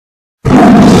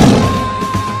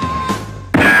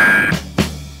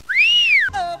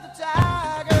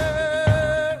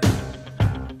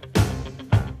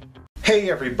Hey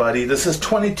everybody, this is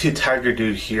 22 Tiger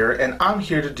Dude here, and I'm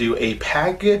here to do a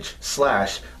package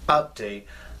slash update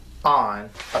on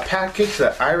a package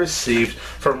that I received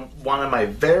from one of my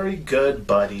very good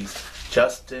buddies,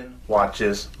 Justin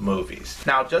Watches Movies.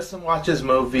 Now, Justin Watches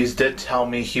Movies did tell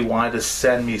me he wanted to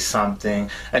send me something,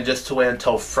 and just to wait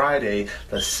until Friday,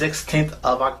 the 16th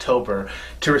of October,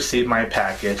 to receive my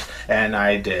package, and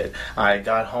I did. I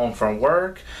got home from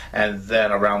work, and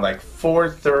then around like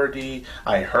 4:30,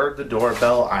 I heard the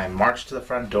doorbell. I marched to the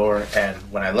front door, and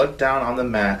when I looked down on the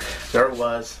mat, there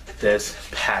was this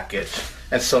package.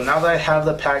 And so now that I have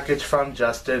the package from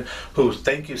Justin, who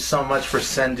thank you so much for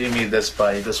sending me this,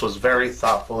 buddy. This was very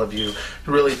thoughtful of you.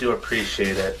 Really do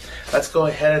appreciate it. Let's go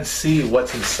ahead and see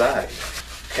what's inside.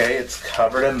 Okay, it's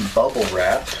covered in bubble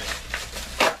wrap.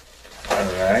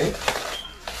 Alright.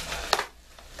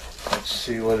 Let's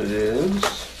see what it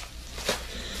is.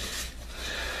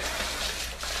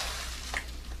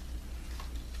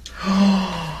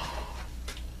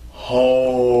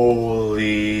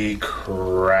 Holy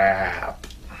crap.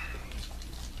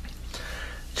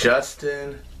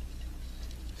 Justin,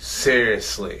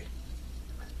 seriously.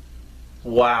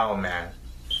 Wow, man.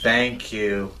 Thank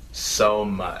you so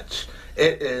much.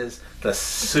 It is the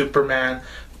Superman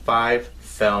 5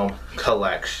 film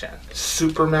collection.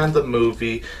 Superman the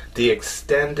movie, the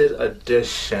extended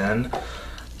edition.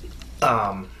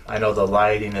 I know the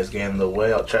lighting is getting in the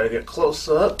way. I'll try to get close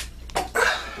up.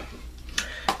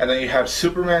 And then you have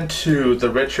Superman 2, the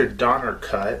Richard Donner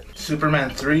cut. Superman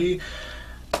 3,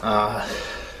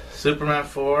 Superman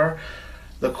 4,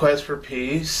 The Quest for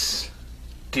Peace,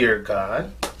 Dear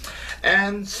God,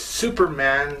 and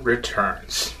Superman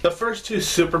Returns. The first two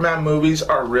Superman movies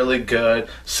are really good.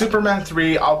 Superman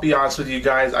 3, I'll be honest with you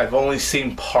guys, I've only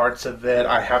seen parts of it.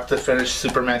 I have to finish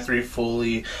Superman 3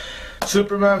 fully.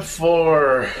 Superman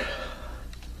 4,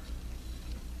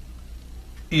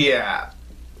 yeah.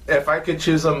 If I could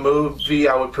choose a movie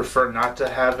I would prefer not to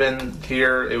have in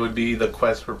here, it would be The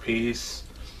Quest for Peace,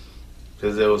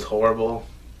 because it was horrible.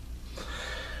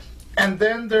 And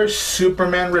then there's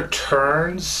Superman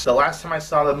Returns. The last time I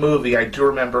saw the movie, I do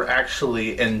remember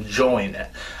actually enjoying it.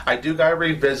 I do gotta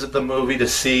revisit the movie to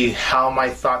see how my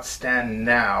thoughts stand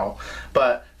now,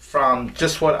 but from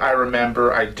just what I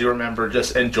remember, I do remember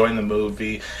just enjoying the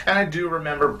movie. And I do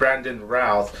remember Brandon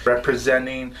Routh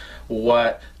representing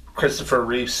what Christopher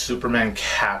Reeve's Superman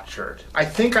captured. I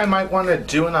think I might want to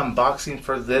do an unboxing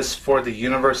for this for the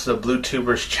Universe of Blue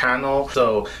Tubers channel,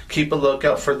 so keep a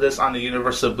lookout for this on the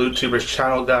Universe of Blue Tubers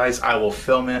channel, guys. I will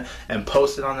film it and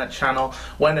post it on that channel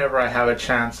whenever I have a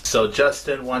chance. So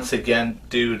Justin, once again,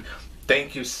 dude,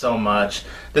 thank you so much.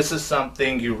 This is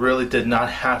something you really did not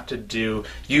have to do.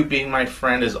 You being my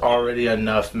friend is already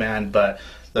enough, man, but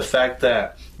the fact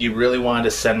that you really wanted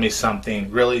to send me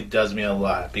something really does me a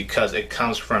lot, because it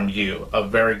comes from you, a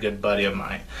very good buddy of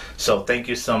mine. So thank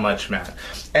you so much, man.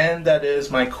 And that is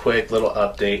my quick little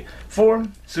update for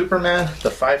Superman,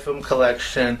 the 5 film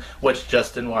collection, which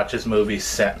Justin Watches Movies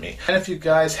sent me. And if you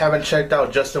guys haven't checked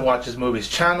out Justin Watches Movies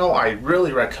channel, I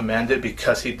really recommend it,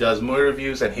 because he does movie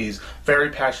reviews and he's very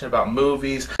passionate about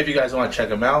movies. If you guys want to check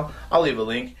him out, I'll leave a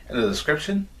link in the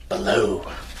description below.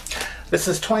 This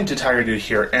is 22 Tiger Dude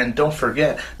here, and don't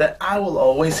forget that I will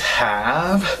always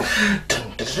have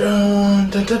Tiger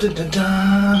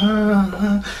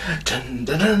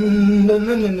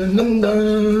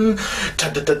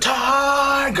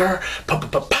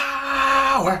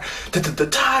power,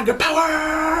 Tiger power,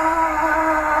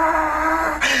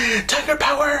 Tiger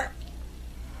power.